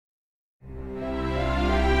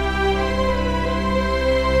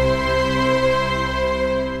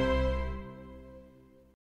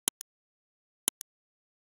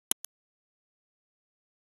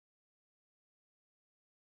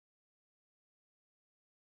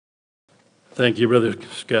Thank you, Brother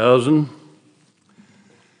Skousen.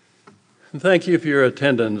 And thank you for your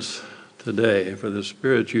attendance today, for the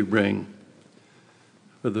spirit you bring,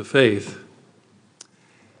 for the faith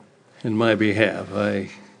in my behalf. I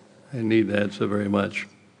need that so very much.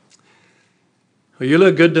 Well, you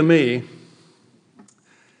look good to me.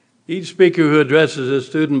 Each speaker who addresses a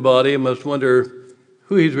student body must wonder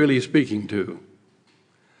who he's really speaking to.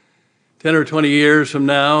 10 or 20 years from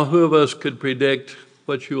now, who of us could predict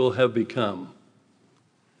what you will have become?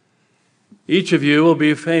 Each of you will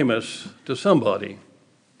be famous to somebody.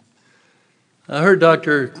 I heard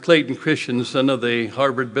Dr. Clayton Christensen of the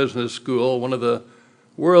Harvard Business School, one of the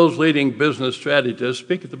world's leading business strategists,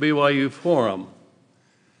 speak at the BYU Forum.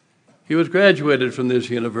 He was graduated from this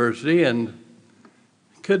university, and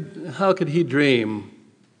how could he dream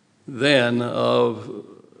then of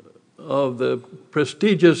the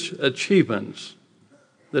prestigious achievements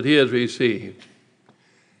that he has received?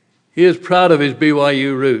 He is proud of his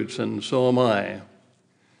BYU roots, and so am I.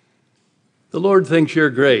 The Lord thinks you're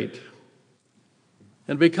great.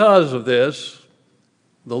 And because of this,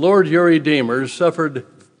 the Lord your Redeemer suffered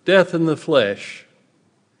death in the flesh.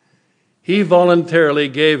 He voluntarily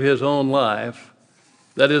gave his own life,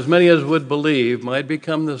 that as many as would believe might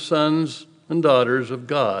become the sons and daughters of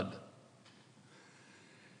God.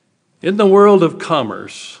 In the world of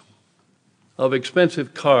commerce, of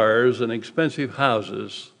expensive cars and expensive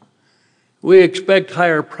houses, we expect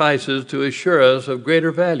higher prices to assure us of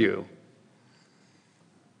greater value.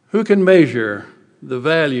 Who can measure the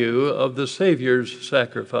value of the Savior's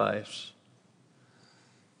sacrifice?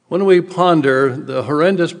 When we ponder the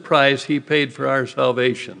horrendous price he paid for our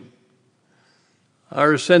salvation,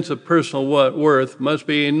 our sense of personal worth must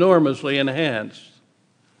be enormously enhanced.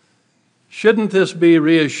 Shouldn't this be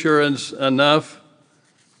reassurance enough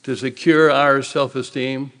to secure our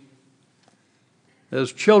self-esteem?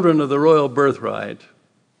 As children of the royal birthright,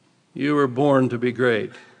 you were born to be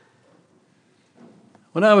great.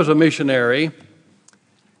 When I was a missionary,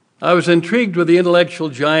 I was intrigued with the intellectual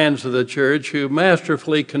giants of the church who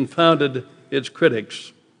masterfully confounded its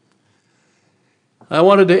critics. I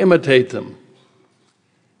wanted to imitate them.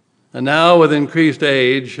 And now, with increased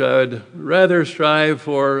age, I would rather strive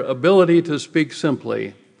for ability to speak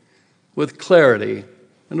simply, with clarity,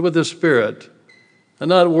 and with the Spirit, and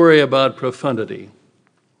not worry about profundity.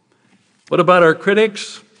 What about our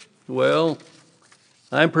critics? Well,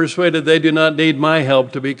 I'm persuaded they do not need my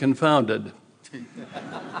help to be confounded.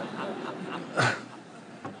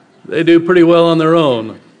 They do pretty well on their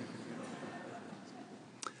own.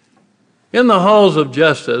 In the halls of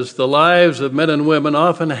justice, the lives of men and women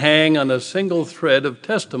often hang on a single thread of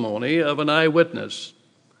testimony of an eyewitness.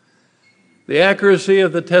 The accuracy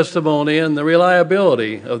of the testimony and the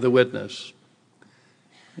reliability of the witness.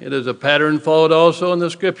 It is a pattern followed also in the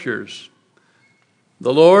Scriptures.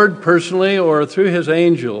 The Lord, personally or through his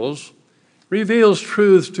angels, reveals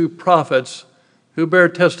truths to prophets who bear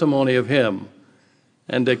testimony of him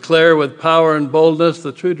and declare with power and boldness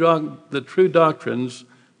the true doctrines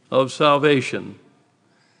of salvation.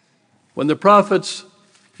 When the prophet's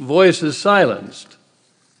voice is silenced,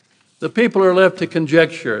 the people are left to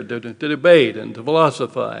conjecture, to debate, and to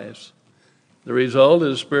philosophize. The result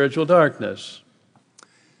is spiritual darkness.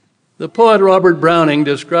 The poet Robert Browning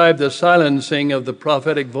described the silencing of the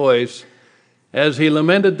prophetic voice as he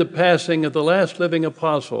lamented the passing of the last living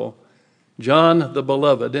apostle, John the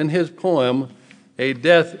Beloved, in his poem, A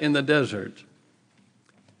Death in the Desert,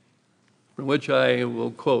 from which I will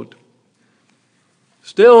quote,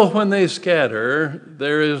 "Still when they scatter,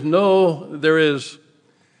 there is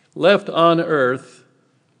left on earth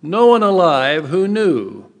no one alive who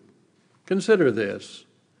knew," consider this,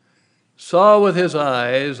 "saw with his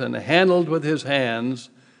eyes and handled with his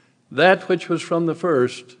hands that which was from the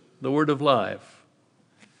first, the word of life.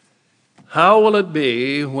 How will it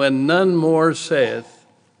be when none more saith,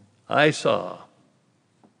 I saw?"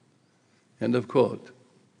 End of quote.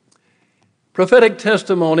 Prophetic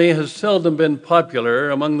testimony has seldom been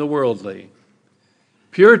popular among the worldly.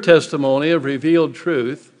 Pure testimony of revealed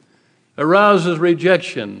truth arouses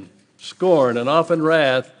rejection, scorn, and often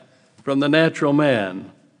wrath from the natural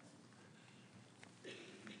man.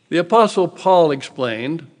 The Apostle Paul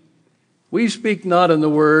explained, "We speak not in the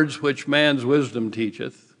words which man's wisdom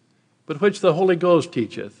teacheth, but which the Holy Ghost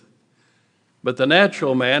teacheth. But the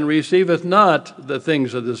natural man receiveth not the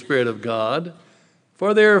things of the Spirit of God,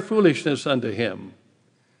 for they are foolishness unto him.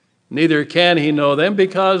 Neither can he know them,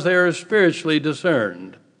 because they are spiritually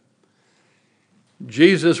discerned."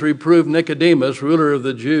 Jesus reproved Nicodemus, ruler of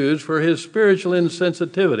the Jews, for his spiritual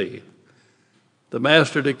insensitivity. The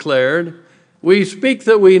Master declared, "We speak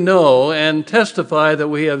that we know and testify that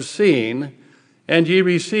we have seen, and ye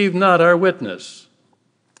receive not our witness.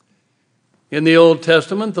 In the Old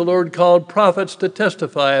Testament, the Lord called prophets to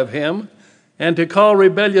testify of him and to call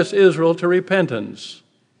rebellious Israel to repentance.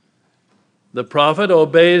 The prophet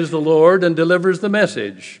obeys the Lord and delivers the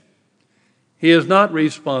message. He is not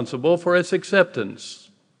responsible for its acceptance.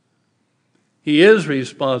 He is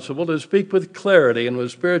responsible to speak with clarity and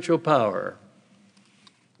with spiritual power.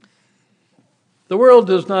 The world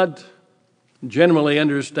does not generally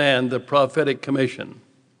understand the prophetic commission.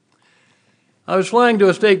 I was flying to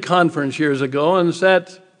a state conference years ago and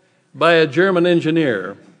sat by a German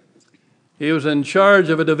engineer. He was in charge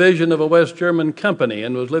of a division of a West German company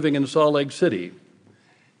and was living in Salt Lake City.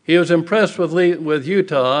 He was impressed with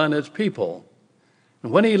Utah and its people.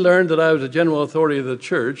 And when he learned that I was the general authority of the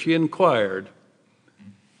church, he inquired,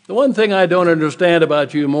 "The one thing I don't understand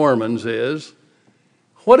about you Mormons is,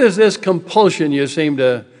 what is this compulsion you seem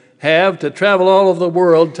to have to travel all over the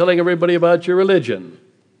world telling everybody about your religion?"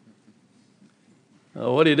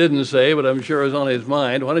 What he didn't say, but I'm sure is on his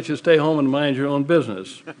mind, "Why don't you stay home and mind your own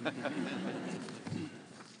business?"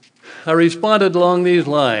 I responded along these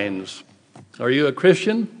lines, "Are you a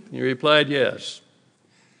Christian?" He replied, "Yes."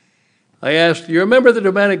 I asked, "Do you remember the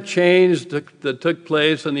dramatic change that took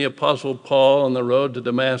place in the Apostle Paul on the road to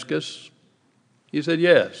Damascus?" He said,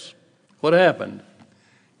 "Yes." "What happened?"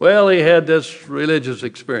 "Well, he had this religious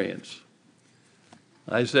experience."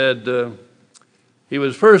 I said, he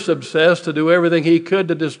was first obsessed to do everything he could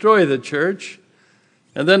to destroy the church,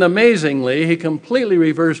 and then amazingly, he completely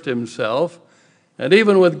reversed himself, and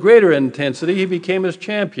even with greater intensity, he became his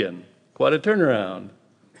champion. Quite a turnaround.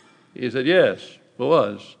 He said, "Yes, it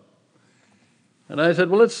was." And I said,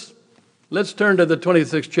 "Well, let's turn to the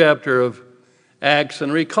 26th chapter of Acts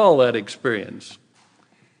and recall that experience."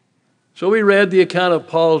 So we read the account of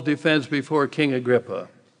Paul's defense before King Agrippa,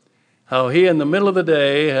 how he in the middle of the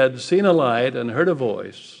day had seen a light and heard a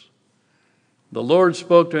voice. The Lord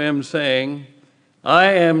spoke to him, saying, "I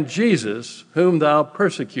am Jesus, whom thou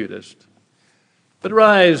persecutest. But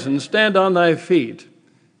rise and stand on thy feet,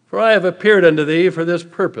 for I have appeared unto thee for this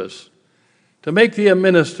purpose, to make thee a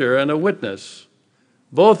minister and a witness,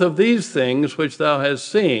 both of these things which thou hast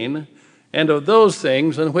seen, and of those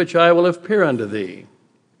things in which I will appear unto thee,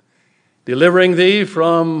 delivering thee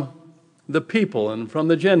from the people and from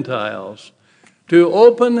the Gentiles, to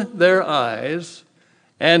open their eyes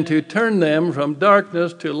and to turn them from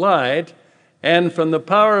darkness to light and from the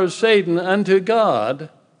power of Satan unto God,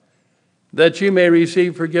 that ye may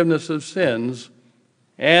receive forgiveness of sins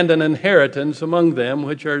and an inheritance among them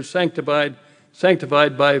which are sanctified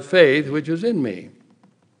by faith which is in me."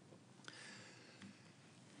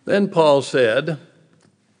 Then Paul said,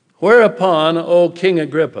 "Whereupon, O King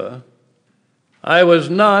Agrippa, I was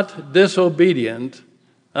not disobedient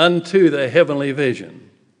unto the heavenly vision."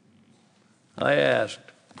 I asked,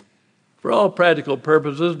 for all practical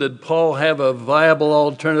purposes, did Paul have a viable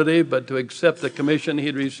alternative but to accept the commission he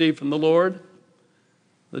had received from the Lord?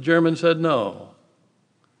 The German said no.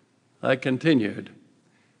 I continued,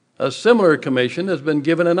 "A similar commission has been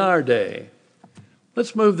given in our day.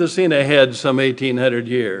 Let's move the scene ahead some 1,800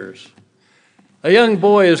 years. A young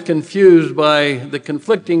boy is confused by the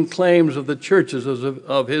conflicting claims of the churches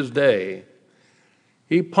of his day.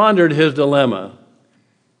 He pondered his dilemma.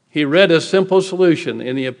 He read a simple solution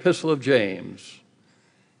in the Epistle of James.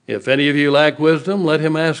 "If any of you lack wisdom, let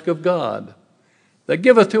him ask of God, that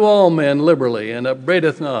giveth to all men liberally, and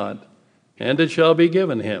upbraideth not, and it shall be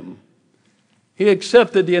given him." He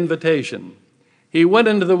accepted the invitation. He went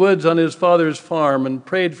into the woods on his father's farm and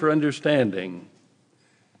prayed for understanding.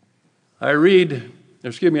 I read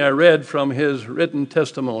from his written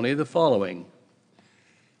testimony the following.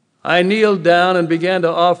 "I kneeled down and began to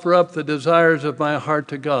offer up the desires of my heart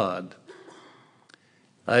to God.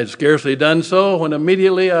 I had scarcely done so when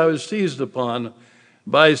immediately I was seized upon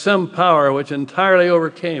by some power which entirely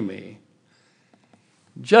overcame me.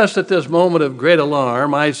 Just at this moment of great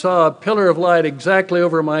alarm, I saw a pillar of light exactly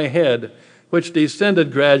over my head, which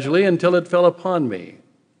descended gradually until it fell upon me.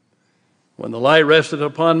 When the light rested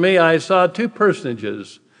upon me, I saw two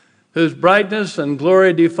personages whose brightness and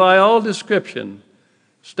glory defy all description,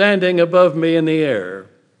 standing above me in the air.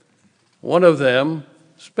 One of them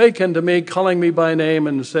spake unto me, calling me by name,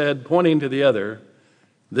 and said, pointing to the other,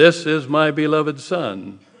 'This is my beloved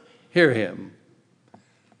Son, hear him.'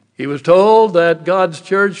 He was told that God's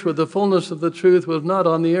church with the fullness of the truth was not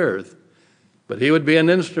on the earth, but he would be an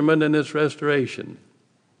instrument in its restoration.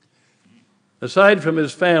 Aside from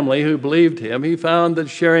his family who believed him, he found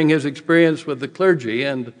that sharing his experience with the clergy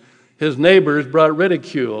and his neighbors brought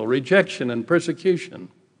ridicule, rejection, and persecution.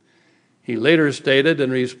 He later stated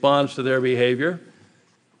in response to their behavior,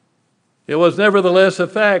 It was nevertheless a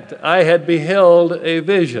fact. I had beheld a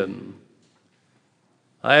vision.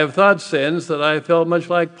 I have thought since that I felt much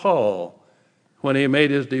like Paul when he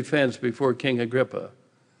made his defense before King Agrippa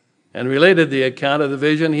and related the account of the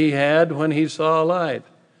vision he had when he saw a light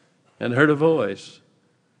and heard a voice,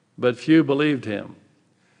 but few believed him.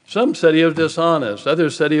 Some said he was dishonest,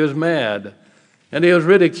 others said he was mad, and he was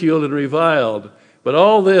ridiculed and reviled. But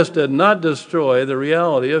all this did not destroy the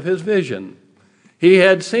reality of his vision. He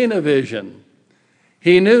had seen a vision.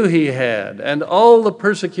 He knew he had, and all the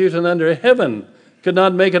persecution under heaven could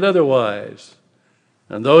not make it otherwise.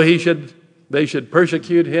 And though they should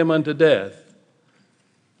persecute him unto death,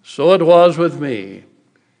 so it was with me.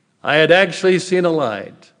 I had actually seen a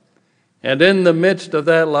light, and in the midst of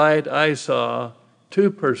that light I saw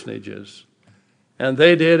two personages, and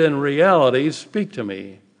they did in reality speak to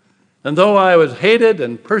me. And though I was hated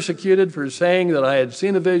and persecuted for saying that I had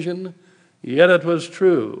seen a vision, yet it was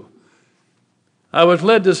true. I was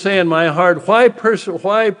led to say in my heart, why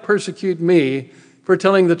persecute me for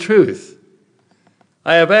telling the truth?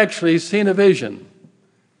 I have actually seen a vision.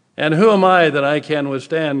 And who am I that I can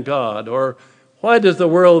withstand God? Or why does the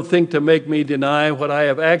world think to make me deny what I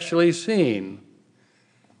have actually seen?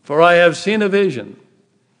 For I have seen a vision.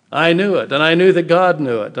 I knew it, and I knew that God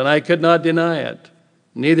knew it, and I could not deny it.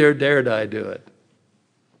 Neither dared I do it.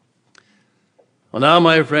 Well, now,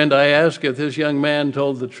 my friend, I ask if this young man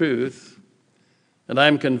told the truth, and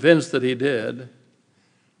I'm convinced that he did,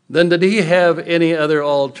 then did he have any other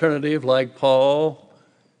alternative, like Paul,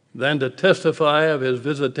 than to testify of his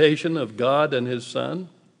visitation of God and his Son?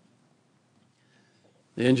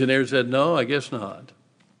 The engineer said, no, I guess not.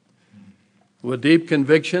 With deep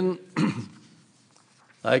conviction,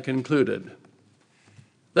 I concluded,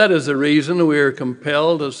 that is the reason we are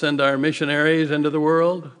compelled to send our missionaries into the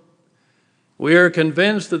world. We are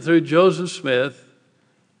convinced that through Joseph Smith,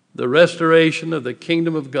 the restoration of the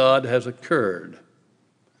kingdom of God has occurred.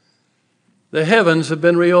 The heavens have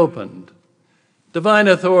been reopened. Divine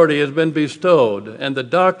authority has been bestowed, and the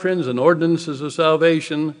doctrines and ordinances of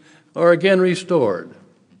salvation are again restored.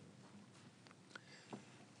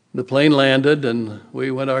 The plane landed, and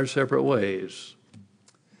we went our separate ways.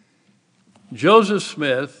 Joseph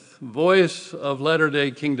Smith, voice of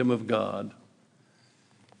Latter-day Kingdom of God,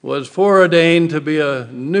 was foreordained to be a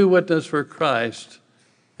new witness for Christ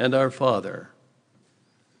and our Father.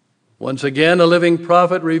 Once again, a living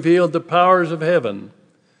prophet revealed the powers of heaven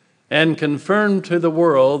and confirmed to the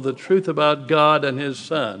world the truth about God and his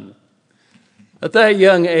Son. At that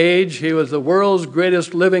young age, he was the world's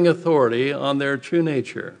greatest living authority on their true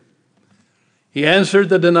nature. He answered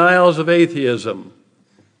the denials of atheism,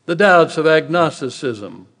 the doubts of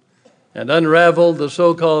agnosticism, and unraveled the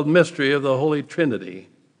so-called mystery of the Holy Trinity.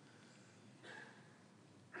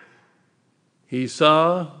 He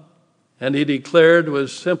saw, and he declared with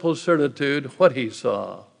simple certitude what he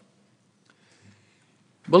saw.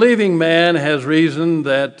 Believing man has reasoned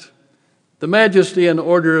that the majesty and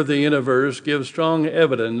order of the universe give strong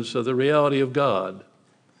evidence of the reality of God.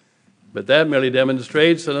 But that merely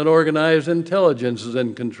demonstrates that an organized intelligence is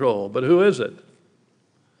in control. But who is it?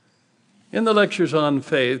 In the lectures on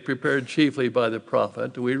faith, prepared chiefly by the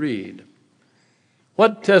prophet, we read,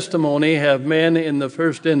 what testimony have men in the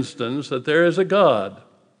first instance that there is a God?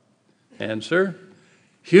 Answer,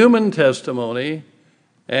 human testimony,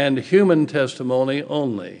 and human testimony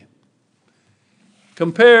only.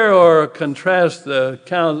 Compare or contrast the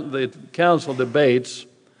council debates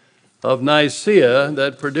of Nicaea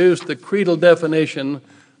that produced the creedal definition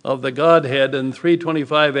of the Godhead in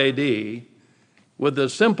 325 AD with the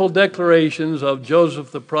simple declarations of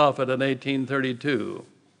Joseph the prophet in 1832.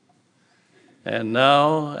 And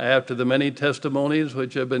now, after the many testimonies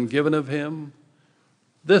which have been given of him,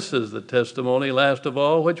 this is the testimony, last of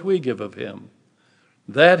all, which we give of him,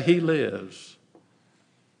 that he lives.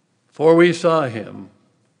 For we saw him,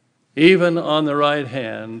 even on the right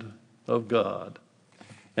hand of God.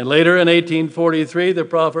 And later in 1843, the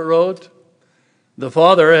prophet wrote, the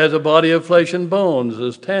Father has a body of flesh and bones,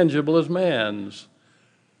 as tangible as man's.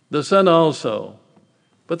 The Son also.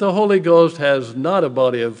 But the Holy Ghost has not a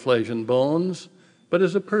body of flesh and bones, but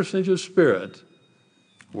is a personage of spirit.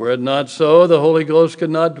 Were it not so, the Holy Ghost could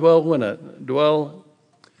not dwell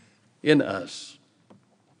in us.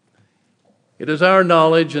 It is our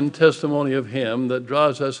knowledge and testimony of him that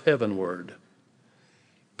draws us heavenward.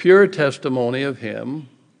 Pure testimony of him,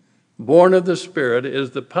 born of the Spirit,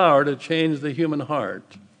 is the power to change the human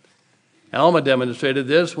heart. Alma demonstrated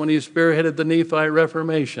this when he spearheaded the Nephite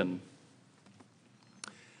Reformation.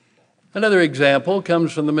 Another example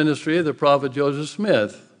comes from the ministry of the prophet Joseph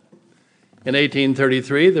Smith. In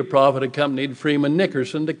 1833, the prophet accompanied Freeman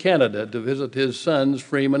Nickerson to Canada to visit his sons,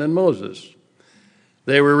 Freeman and Moses.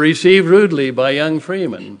 They were received rudely by young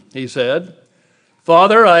Freeman. He said,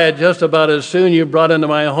 "Father, I had just about as soon you brought into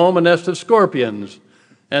my home a nest of scorpions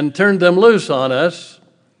and turned them loose on us.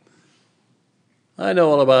 I know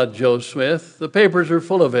all about Joe Smith. The papers are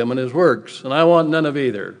full of him and his works, and I want none of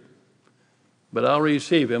either. But I'll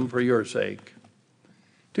receive him for your sake."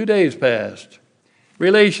 2 days passed.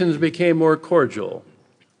 Relations became more cordial,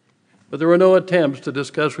 but there were no attempts to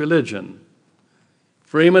discuss religion.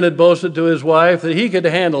 Freeman had boasted to his wife that he could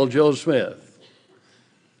handle Joe Smith.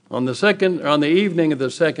 On the evening of the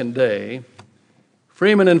second day,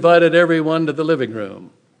 Freeman invited everyone to the living room.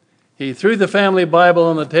 He threw the family Bible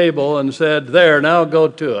on the table and said, "There, now go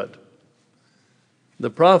to it." The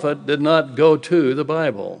prophet did not go to the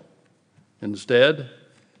Bible. Instead,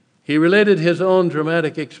 he related his own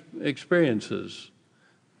dramatic experiences,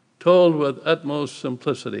 told with utmost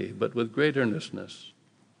simplicity, but with great earnestness.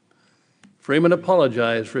 Freeman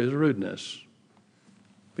apologized for his rudeness.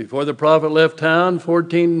 Before the prophet left town,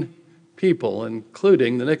 14 people,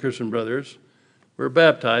 including the Nickerson brothers, were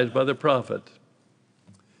baptized by the prophet.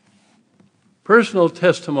 Personal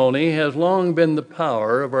testimony has long been the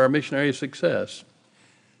power of our missionary success.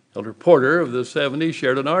 Elder Porter of the 70s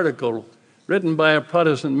shared an article written by a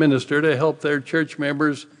Protestant minister to help their church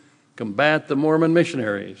members combat the Mormon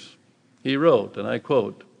missionaries. He wrote, and I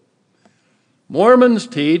quote, "Mormons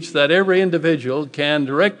teach that every individual can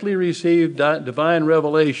directly receive divine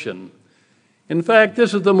revelation. In fact,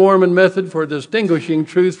 this is the Mormon method for distinguishing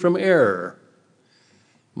truth from error.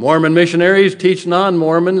 Mormon missionaries teach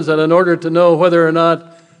non-Mormons that in order to know whether or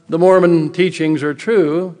not the Mormon teachings are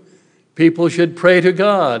true, people should pray to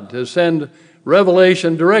God to send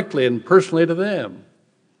revelation directly and personally to them.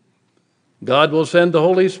 God will send the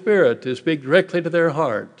Holy Spirit to speak directly to their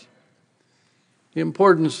heart. The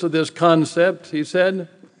importance of this concept," he said,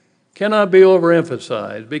 "cannot be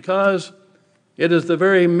overemphasized because it is the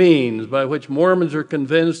very means by which Mormons are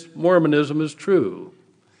convinced Mormonism is true.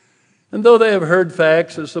 And though they have heard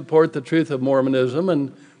facts that support the truth of Mormonism,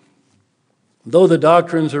 and though the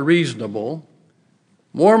doctrines are reasonable,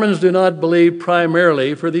 Mormons do not believe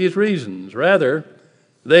primarily for these reasons. Rather,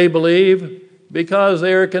 they believe because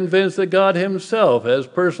they are convinced that God himself has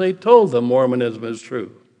personally told them Mormonism is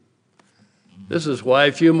true. This is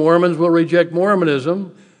why few Mormons will reject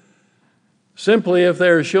Mormonism simply if they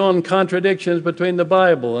are shown contradictions between the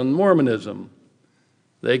Bible and Mormonism.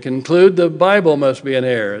 They conclude the Bible must be in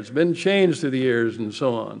error. It's been changed through the years and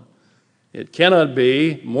so on. It cannot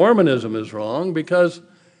be Mormonism is wrong because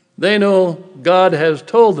they know God has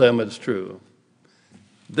told them it's true.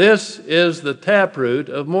 This is the taproot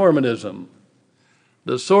of Mormonism,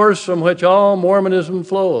 the source from which all Mormonism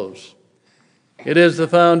flows. It is the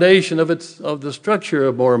foundation of the structure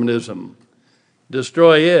of Mormonism.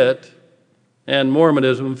 Destroy it, and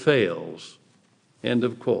Mormonism fails." End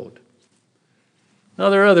of quote. Now,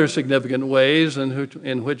 there are other significant ways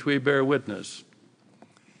in which we bear witness.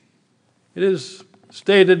 It is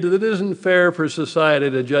stated that it isn't fair for society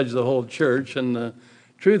to judge the whole church and the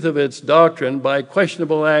truth of its doctrine by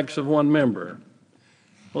questionable acts of one member.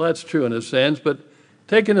 Well, that's true in a sense, but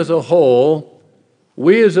taken as a whole,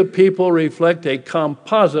 we as a people reflect a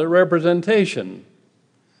composite representation,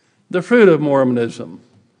 the fruit of Mormonism.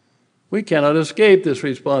 We cannot escape this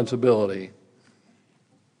responsibility.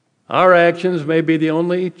 Our actions may be the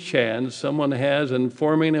only chance someone has in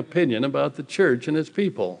forming an opinion about the church and its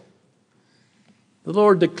people. The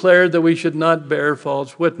Lord declared that we should not bear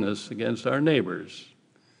false witness against our neighbors.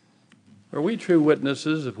 Are we true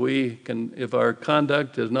witnesses if our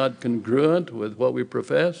conduct is not congruent with what we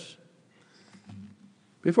profess?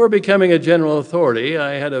 Before becoming a general authority,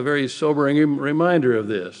 I had a very sobering reminder of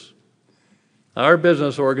this. Our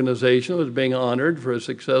business organization was being honored for a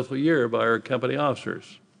successful year by our company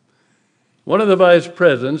officers. One of the vice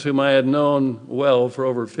presidents, whom I had known well for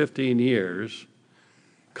over 15 years,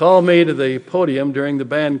 called me to the podium during the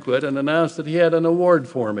banquet and announced that he had an award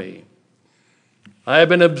for me. "I have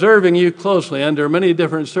been observing you closely under many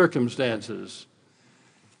different circumstances,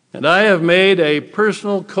 and I have made a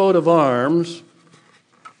personal coat of arms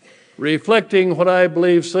reflecting what I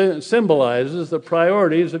believe symbolizes the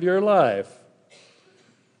priorities of your life.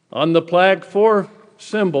 On the plaque, 4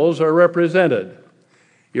 symbols are represented: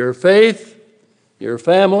 your faith, your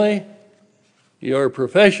family, your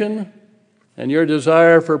profession, and your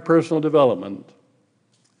desire for personal development."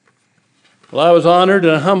 Well, I was honored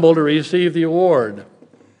and humbled to receive the award,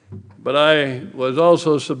 but I was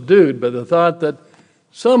also subdued by the thought that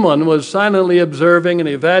someone was silently observing and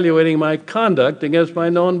evaluating my conduct against my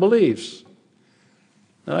known beliefs.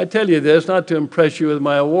 Now, I tell you this not to impress you with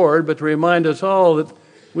my award, but to remind us all that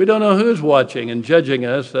we don't know who's watching and judging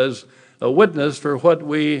us as a witness for what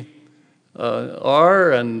we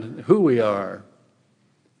are and who we are.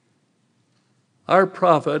 Our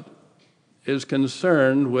prophet is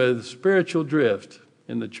concerned with spiritual drift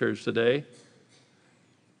in the church today.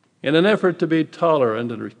 In an effort to be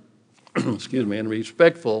tolerant and and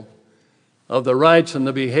respectful of the rights and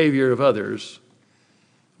the behavior of others,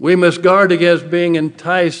 we must guard against being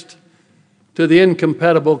enticed to the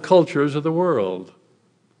incompatible cultures of the world.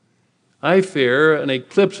 I fear an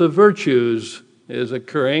eclipse of virtues is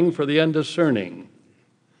occurring for the undiscerning.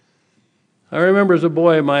 I remember as a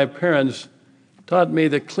boy, my parents taught me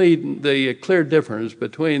the clear difference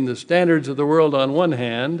between the standards of the world on one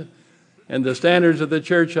hand and the standards of the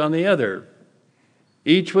church on the other.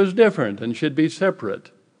 Each was different and should be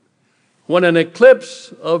separate. When an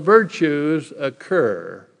eclipse of virtues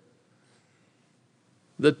occur,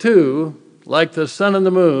 the two, like the sun and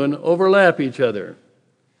the moon, overlap each other,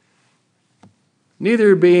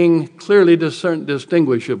 neither being clearly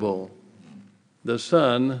distinguishable, the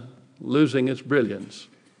sun losing its brilliance.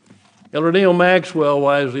 Elder Neil Maxwell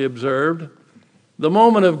wisely observed, the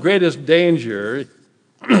moment of greatest danger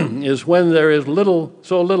is when there is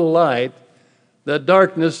so little light that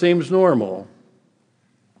darkness seems normal.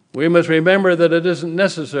 We must remember that it isn't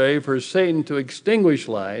necessary for Satan to extinguish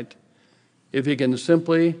light if he can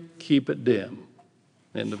simply keep it dim.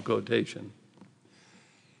 End of quotation.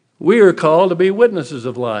 We are called to be witnesses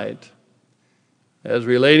of light. As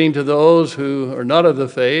relating to those who are not of the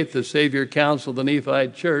faith, the Savior counseled the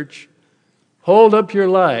Nephite church, hold up your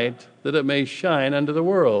light that it may shine unto the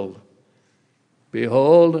world.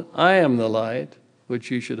 Behold, I am the light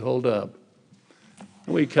which you should hold up.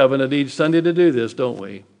 We covenant each Sunday to do this, don't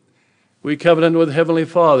we? We covenant with Heavenly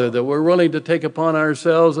Father that we're willing to take upon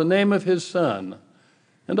ourselves the name of His Son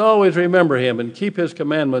and always remember Him and keep His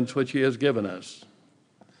commandments which He has given us.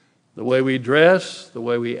 The way we dress, the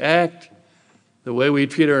way we act, the way we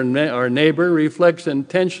treat our neighbor reflects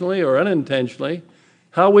intentionally or unintentionally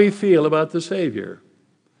how we feel about the Savior.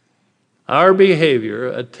 Our behavior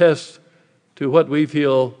attests to what we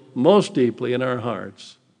feel most deeply in our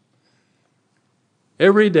hearts.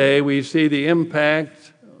 Every day we see the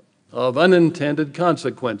impact of unintended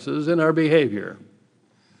consequences in our behavior.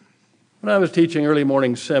 When I was teaching early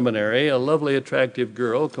morning seminary, a lovely, attractive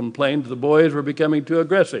girl complained the boys were becoming too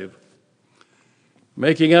aggressive,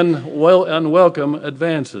 making unwelcome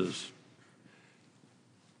advances.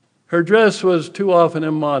 Her dress was too often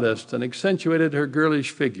immodest and accentuated her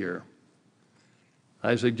girlish figure.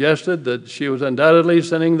 I suggested that she was undoubtedly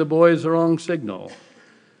sending the boys the wrong signal.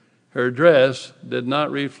 Her dress did not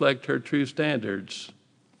reflect her true standards.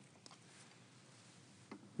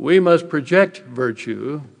 We must project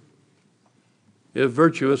virtue if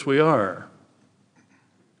virtuous we are.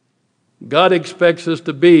 God expects us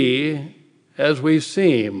to be as we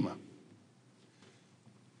seem.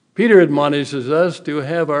 Peter admonishes us to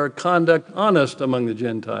have our conduct honest among the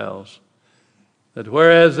Gentiles, that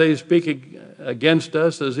whereas they speak against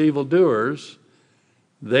us as evildoers,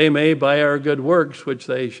 they may, by our good works, which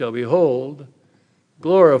they shall behold,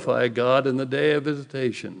 glorify God in the day of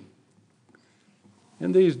visitation.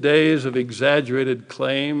 In these days of exaggerated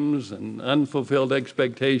claims and unfulfilled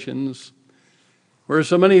expectations, where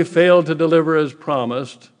so many fail to deliver as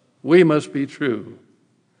promised, we must be true.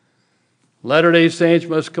 Latter-day Saints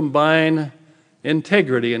must combine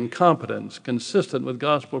integrity and competence consistent with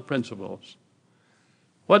gospel principles.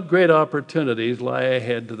 What great opportunities lie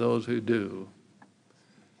ahead to those who do.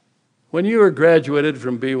 When you are graduated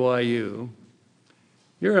from BYU,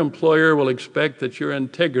 your employer will expect that your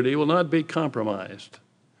integrity will not be compromised,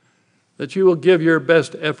 that you will give your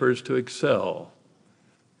best efforts to excel,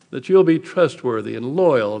 that you'll be trustworthy and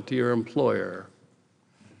loyal to your employer.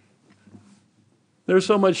 There's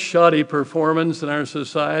so much shoddy performance in our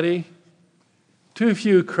society, too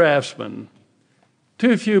few craftsmen,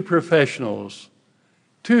 too few professionals,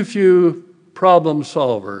 too few problem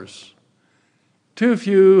solvers, too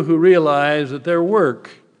few who realize that their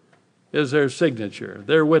work is their signature,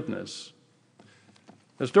 their witness.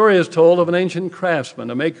 The story is told of an ancient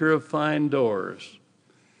craftsman, a maker of fine doors.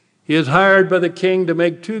 He is hired by the king to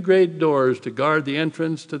make two great doors to guard the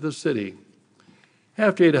entrance to the city.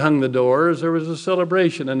 After he had hung the doors, there was a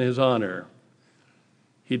celebration in his honor.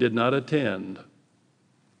 He did not attend.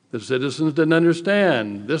 The citizens didn't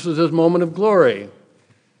understand. This was his moment of glory.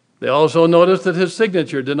 They also noticed that his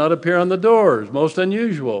signature did not appear on the doors, most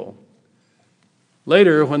unusual.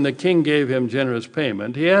 Later, when the king gave him generous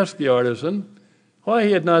payment, he asked the artisan why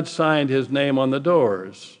he had not signed his name on the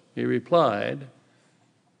doors. He replied,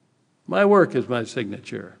 My work is my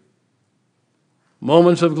signature.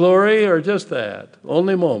 Moments of glory are just that,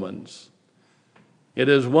 only moments. It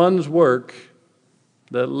is one's work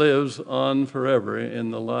that lives on forever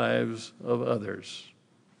in the lives of others.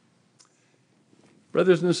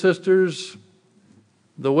 Brothers and sisters,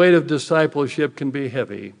 the weight of discipleship can be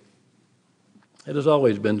heavy. It has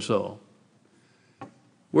always been so.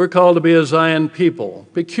 We're called to be a Zion people,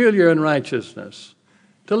 peculiar in righteousness,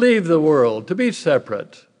 to leave the world, to be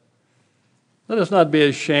separate. Let us not be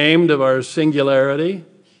ashamed of our singularity.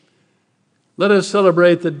 Let us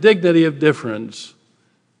celebrate the dignity of difference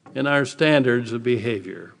in our standards of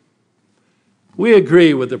behavior. We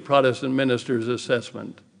agree with the Protestant minister's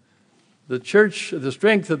assessment. The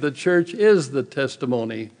strength of the church is the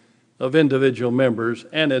testimony of individual members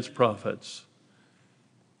and its prophets.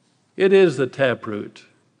 It is the taproot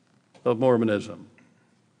of Mormonism.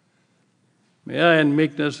 May I, in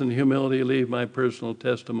meekness and humility, leave my personal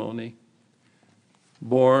testimony,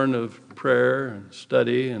 born of prayer and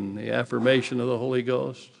study and the affirmation of the Holy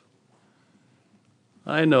Ghost.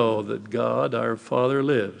 I know that God, our Father,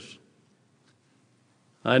 lives.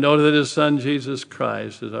 I know that His Son, Jesus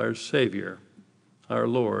Christ, is our Savior, our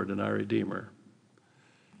Lord, and our Redeemer.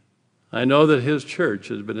 I know that His church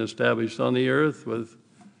has been established on the earth with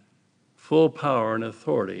full power and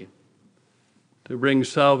authority to bring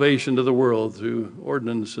salvation to the world through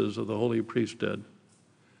ordinances of the holy priesthood,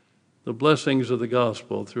 the blessings of the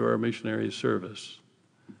gospel through our missionary service,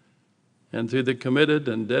 and through the committed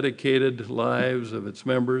and dedicated lives of its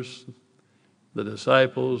members, the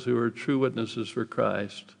disciples who are true witnesses for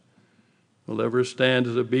Christ, will ever stand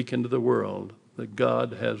as a beacon to the world that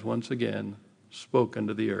God has once again spoken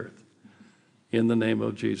to the earth. In the name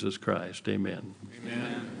of Jesus Christ, amen.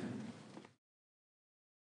 Amen.